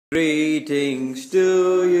Greetings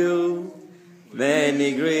to you,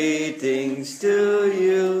 many greetings to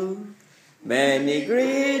you, many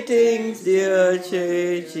greetings, dear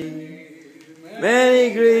chechy,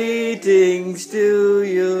 many greetings to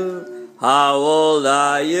you. How old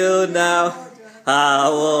are you now?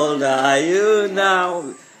 How old are you now?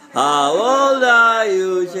 How old are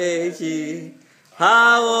you, chechy?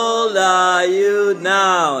 How old are you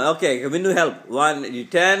now? Okay, we need help. 1, you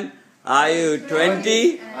 10. Are you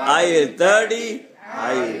 20? Are you 30?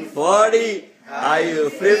 Are you 40? Are you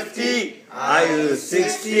 50? Are you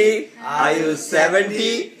 60? Are you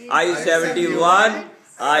 70? Are you 71?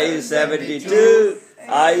 Are you 72?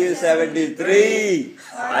 Are you 73?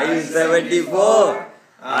 Are you 74?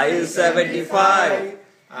 Are you 75?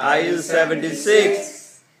 Are you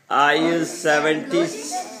 76? Are you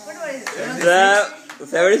 76? No,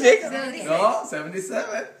 77.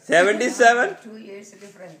 77? 2 years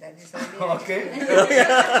different. That is Okay.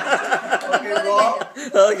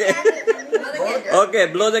 Okay. Okay,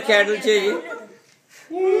 blow the candle, chechy.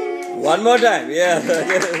 One more time, yeah.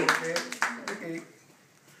 Okay.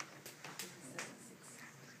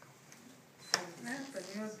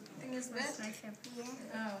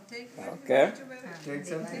 Okay. Take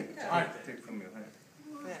something. Take from your hand.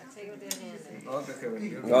 Okay,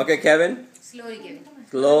 Kevin. Okay, Kevin. Slowly give it.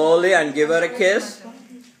 Slowly and give her a kiss.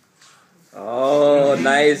 Oh,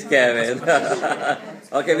 nice, Kevin.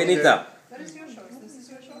 Okay, Vinita.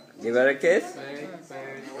 Give her a kiss.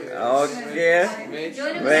 Okay.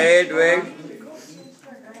 Wait.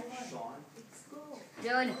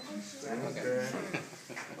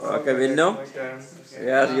 Okay, Vinno.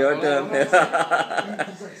 Yes, your turn.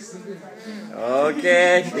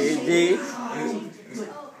 Okay, Gigi.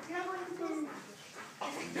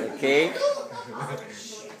 Okay.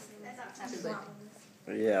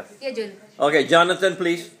 Yes. Okay, Jonathan,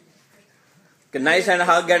 please. Okay, nice and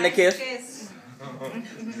hug and a kiss.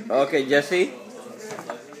 Okay, Jesse.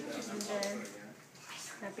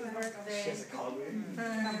 Happy birthday.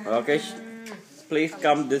 Okay, please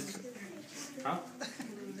come this.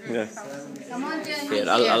 Yeah. Come on, Jen. Here,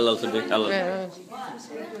 I'll also do it.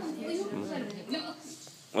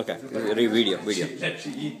 Okay, video. Video.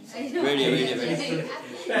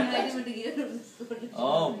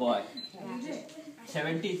 Oh boy.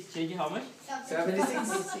 70, Chechy, how much?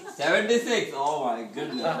 76. 76. Oh my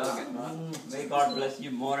goodness. Okay. May God bless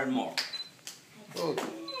you more and more. Oh.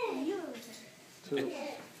 Too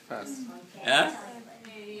fast. Yeah?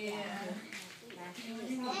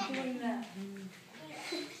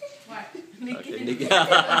 Okay, Nikki.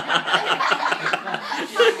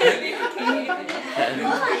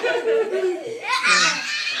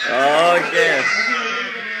 Okay.